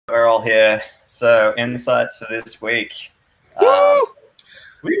Paul here. So insights for this week. Woo!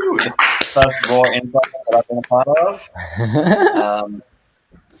 The first Raw insight that I've been a part of.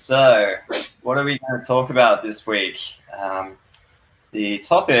 So what are we going to talk about this week? The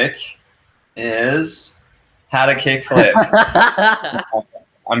topic is how to kickflip.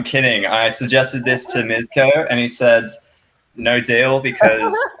 I'm kidding. I suggested this to Mizko and he said, no deal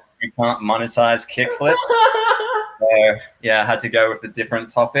because we can't monetize kickflips. So yeah, I had to go with a different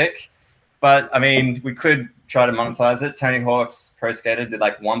topic. But I mean, we could try to monetize it. Tony Hawk's Pro Skater did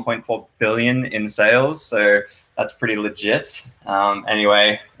like 1.4 billion in sales. So that's pretty legit.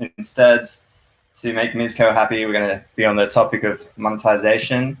 Anyway, instead, to make Mizko happy, we're going to be on the topic of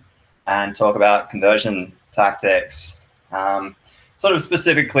monetization and talk about conversion tactics. Sort of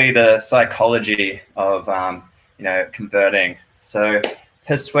specifically the psychology of converting. So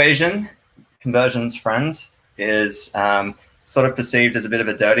persuasion, conversion's friend, is sort of perceived as a bit of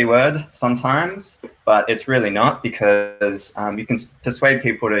a dirty word sometimes, but it's really not, because you can persuade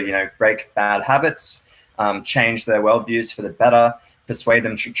people to break bad habits, change their worldviews for the better, persuade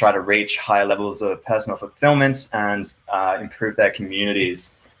them to try to reach higher levels of personal fulfillment and improve their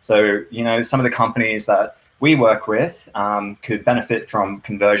communities. So some of the companies that we work with could benefit from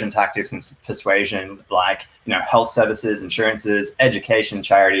conversion tactics and persuasion, like health services, insurances, education,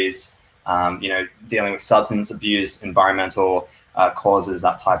 charities, dealing with substance abuse, environmental causes,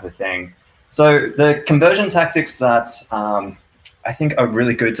 that type of thing. So the conversion tactics that I think are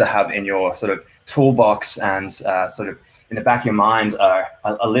really good to have in your sort of toolbox and sort of in the back of your mind are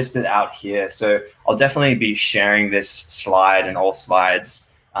listed out here. So I'll definitely be sharing this slide and all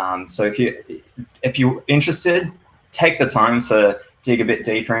slides. So if you're interested, take the time to dig a bit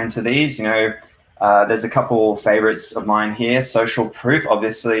deeper into these. There's a couple favorites of mine here. Social proof,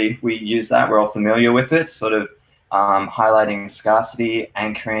 obviously we use that. We're all familiar with it. Sort of highlighting scarcity,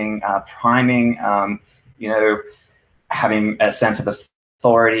 anchoring, priming, having a sense of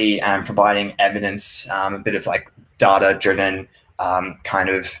authority and providing evidence, a bit of like data-driven kind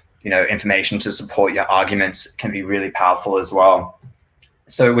of information to support your arguments can be really powerful as well.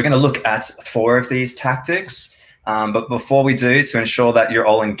 So we're going to look at 4 of these tactics. But before we do, to ensure that you're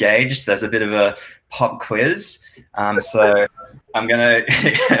all engaged, there's a bit of a pop quiz. So I'm going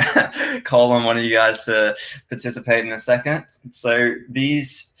to call on one of you guys to participate in a second. So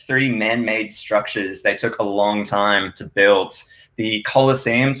these 3 man-made structures, they took a long time to build. The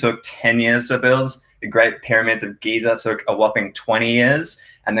Colosseum took 10 years to build. The Great Pyramids of Giza took a whopping 20 years.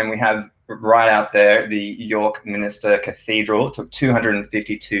 And then we have right out there, the York Minster Cathedral. It took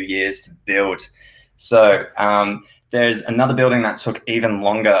 252 years to build. So there's another building that took even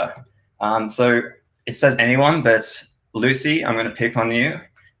longer. So it says anyone, but Lucy, I'm going to pick on you.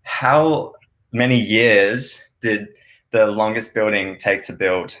 How many years did the longest building take to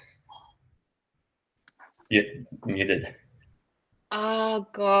build? You did. Oh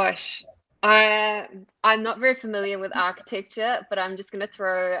gosh. I'm not very familiar with architecture, but I'm just going to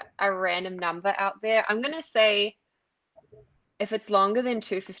throw a random number out there. I'm going to say if it's longer than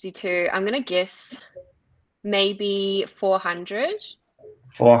 252, I'm going to guess maybe 400.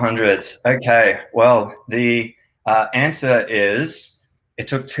 400. Okay. Well, the answer is it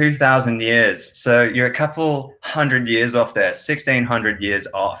took 2,000 years. So you're a couple hundred years off there, 1,600 years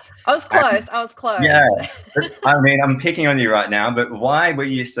off. I was close. I was close. Yeah. I mean, I'm picking on you right now, but why were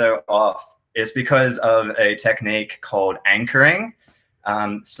you so off? It's because of a technique called anchoring.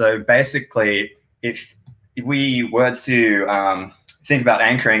 So basically, if we were to think about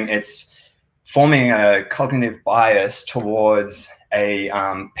anchoring, it's forming a cognitive bias towards a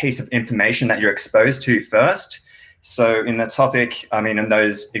piece of information that you're exposed to first. So in the topic, I mean, in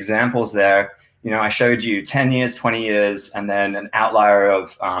those examples there, I showed you 10 years, 20 years, and then an outlier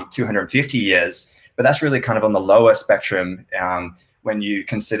of 250 years. But that's really kind of on the lower spectrum when you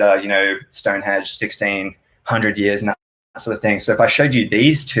consider, Stonehenge, 1,600 years and that sort of thing. So if I showed you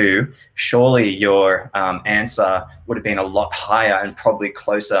these two, surely your answer would have been a lot higher and probably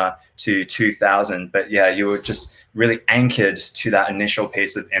closer to 2,000. But yeah, you were just really anchored to that initial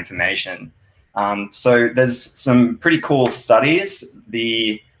piece of information. So there's some pretty cool studies.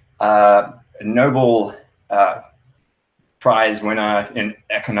 The Nobel Prize winner in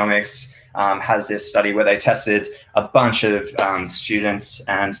economics has this study where they tested a bunch of students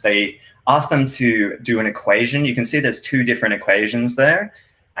and they asked them to do an equation. You can see there's 2 different equations there.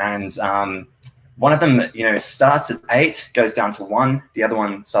 And one of them, starts at 8, goes down to 1. The other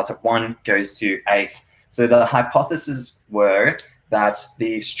one starts at 1, goes to 8. So the hypotheses were that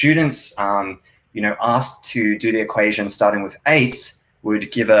the students, asked to do the equation starting with 8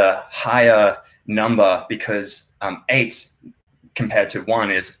 would give a higher number because 8 compared to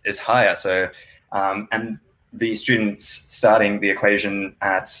 1 is higher. So and the students starting the equation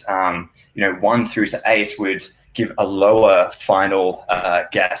at 1 through to 8 would give a lower final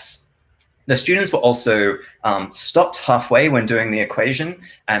guess. The students were also stopped halfway when doing the equation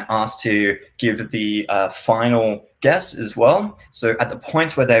and asked to give the final guess as well. So at the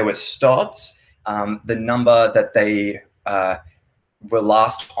point where they were stopped, the number that they were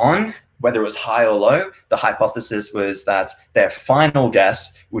last on, whether it was high or low, the hypothesis was that their final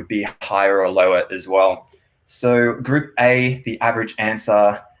guess would be higher or lower as well. So group A, the average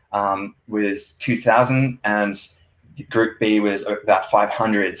answer was 2,000, and group B was about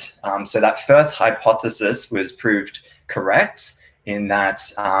 500. So that first hypothesis was proved correct in that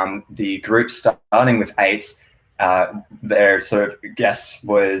the group starting with 8, their sort of guess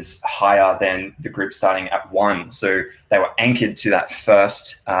was higher than the group starting at 1. So they were anchored to that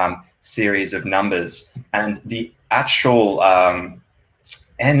first series of numbers. And the actual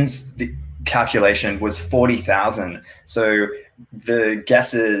the calculation was 40,000. So the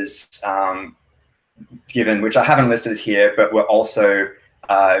guesses given, which I haven't listed here, but were also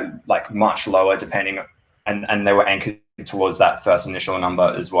like much lower depending, and they were anchored towards that first initial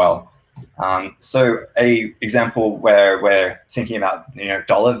number as well. So a example where we're thinking about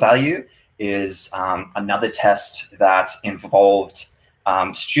dollar value is another test that involved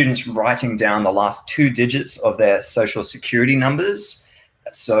students writing down the last 2 digits of their social security numbers.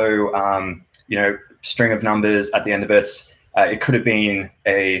 So string of numbers at the end of it. It could have been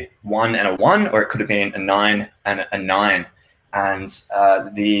a 1 and a 1, or it could have been a 9 and a 9. And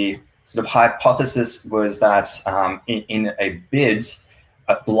the sort of hypothesis was that in a bid,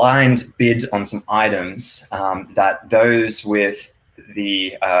 a blind bid on some items, that those with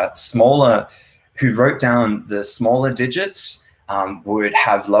the smaller, who wrote down the smaller digits, would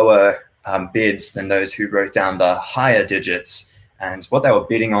have lower bids than those who wrote down the higher digits. And what they were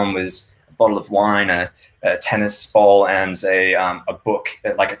bidding on was a bottle of wine, a tennis ball, and a book,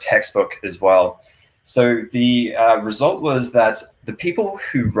 like a textbook as well. So the result was that the people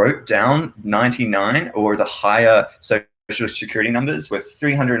who wrote down 99 or the higher social security numbers were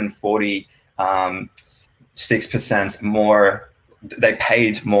 346% more. They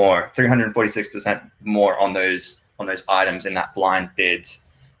paid more, 346% more on those items in that blind bid.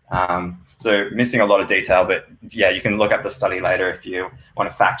 So missing a lot of detail, but yeah, you can look up the study later if you want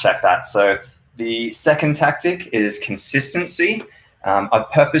to fact check that. So the second tactic is consistency. I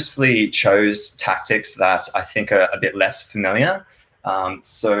purposely chose tactics that I think are a bit less familiar.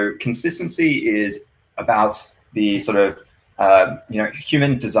 So consistency is about the sort of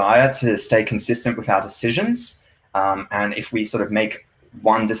human desire to stay consistent with our decisions. And if we sort of make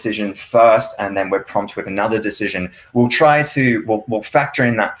one decision first and then we're prompted with another decision, we'll factor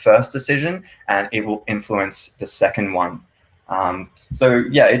in that first decision and it will influence the second one. So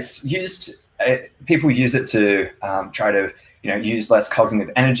yeah, it's used, people use it to try to use less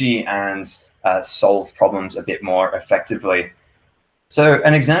cognitive energy and solve problems a bit more effectively. So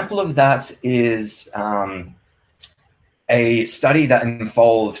an example of that is a study that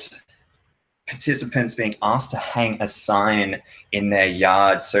involved participants being asked to hang a sign in their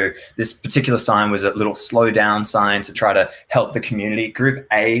yard. So this particular sign was a little slow down sign to try to help the community. Group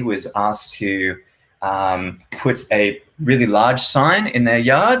A was asked to put a really large sign in their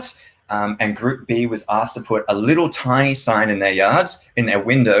yard, and Group B was asked to put a little tiny sign in their yards, in their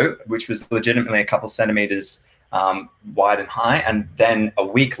window, which was legitimately a couple centimeters wide and high. And then a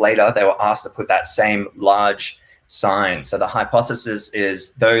week later, they were asked to put that same large sign. So the hypothesis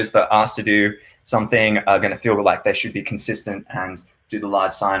is those that are asked to do something are going to feel like they should be consistent and do the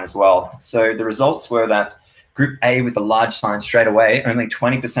large sign as well. So the results were that Group A with the large sign straight away, only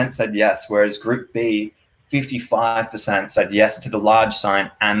 20% said yes, whereas Group B, 55% said yes to the large sign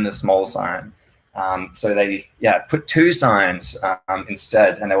and the small sign. So they put 2 signs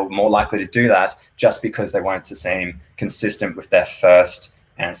instead, and they were more likely to do that just because they wanted to seem consistent with their first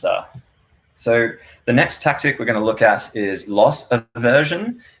answer. So the next tactic we're going to look at is loss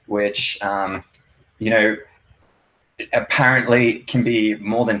aversion, which apparently can be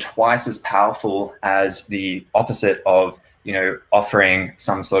more than twice as powerful as the opposite of offering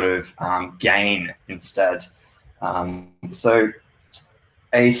some sort of gain instead. So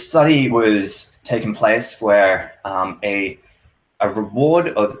a study was taking place where a reward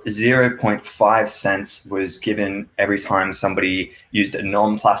of 0.5 cents was given every time somebody used a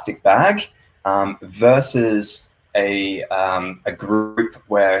non-plastic bag, versus a group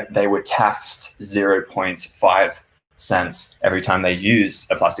where they were taxed 0.5 cents every time they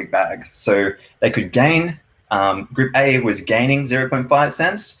used a plastic bag. So they could gain, Group A was gaining 0.5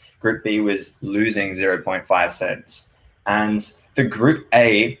 cents, Group B was losing 0.5 cents. And For Group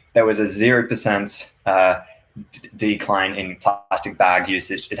A, there was a 0% decline in plastic bag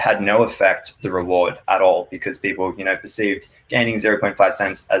usage. It had no effect the reward at all because people, perceived gaining 0.5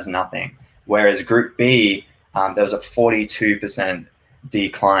 cents as nothing. Whereas Group B, there was a 42%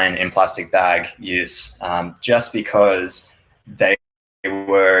 decline in plastic bag use, just because they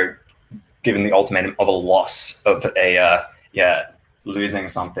were given the ultimatum of a loss of losing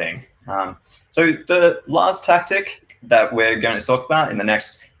something. So the last tactic that we're going to talk about in the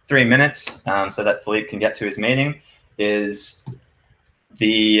next 3 minutes, so that Philippe can get to his meeting, is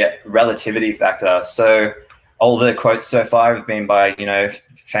the relativity factor. So all the quotes so far have been by,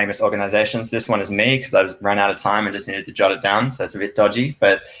 famous organizations. This one is me because I've run out of time and just needed to jot it down, so it's a bit dodgy.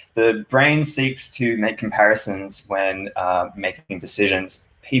 But the brain seeks to make comparisons when making decisions.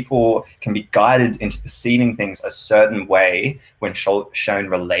 People can be guided into perceiving things a certain way when shown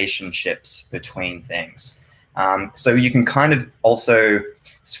relationships between things. So you can kind of also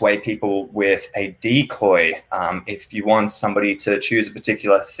sway people with a decoy. If you want somebody to choose a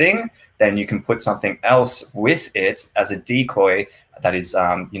particular thing, then you can put something else with it as a decoy that is,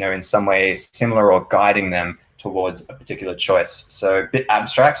 in some way similar or guiding them towards a particular choice. So a bit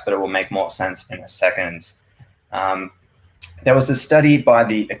abstract, but it will make more sense in a second. There was a study by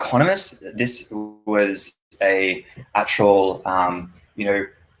The Economist. This was a actual,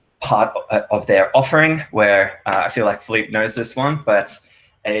 part of their offering where I feel like Philippe knows this one, but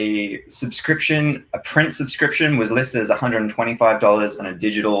a print subscription was listed as $125 and a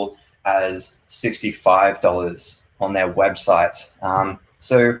digital as $65 on their website.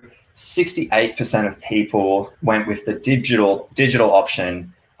 So 68% of people went with the digital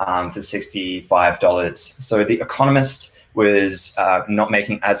option for $65. So The Economist was not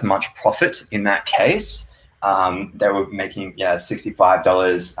making as much profit in that case. They were making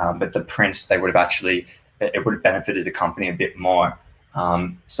 $65, but the print it would have benefited the company a bit more.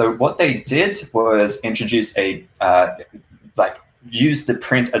 So what they did was introduce use the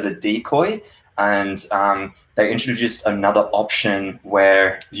print as a decoy, and they introduced another option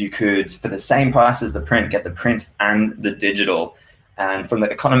where you could, for the same price as the print, get the print and the digital. And from the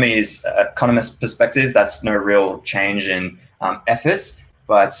economist perspective, that's no real change in efforts,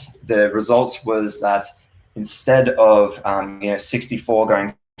 but the result was that instead of 64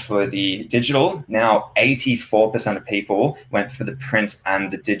 going for the digital, now 84% of people went for the print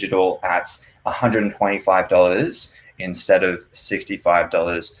and the digital at $125 instead of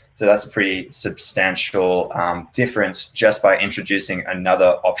 $65. So that's a pretty substantial difference just by introducing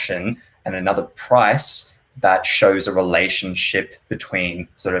another option and another price that shows a relationship between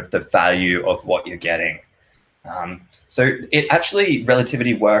sort of the value of what you're getting. So it actually,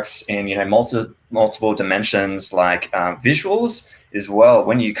 relativity works in multiple dimensions, like visuals as well.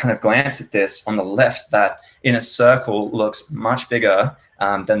 When you kind of glance at this on the left, that inner circle looks much bigger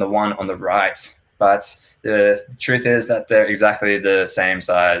than the one on the right. But the truth is that they're exactly the same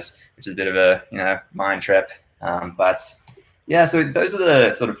size, which is a bit of a mind trip. But yeah, so those are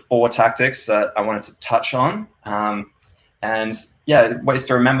the sort of 4 tactics that I wanted to touch on. And yeah, ways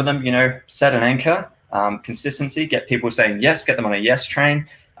to remember them, set an anchor. Consistency, get people saying yes, get them on a yes train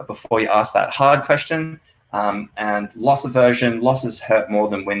before you ask that hard question. And loss aversion, losses hurt more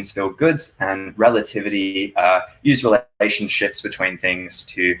than wins feel good. And relativity, use relationships between things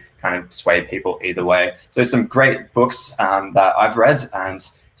to kind of sway people either way. So some great books that I've read and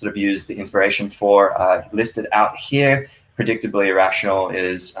sort of used the inspiration for listed out here. Predictably Irrational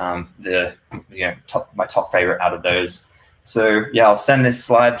is my top favorite out of those. So yeah, I'll send this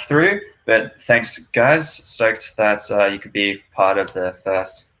slide through. But thanks, guys. Stoked that you could be part of the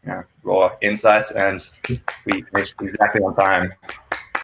first Raw Insights, and we finished exactly on time.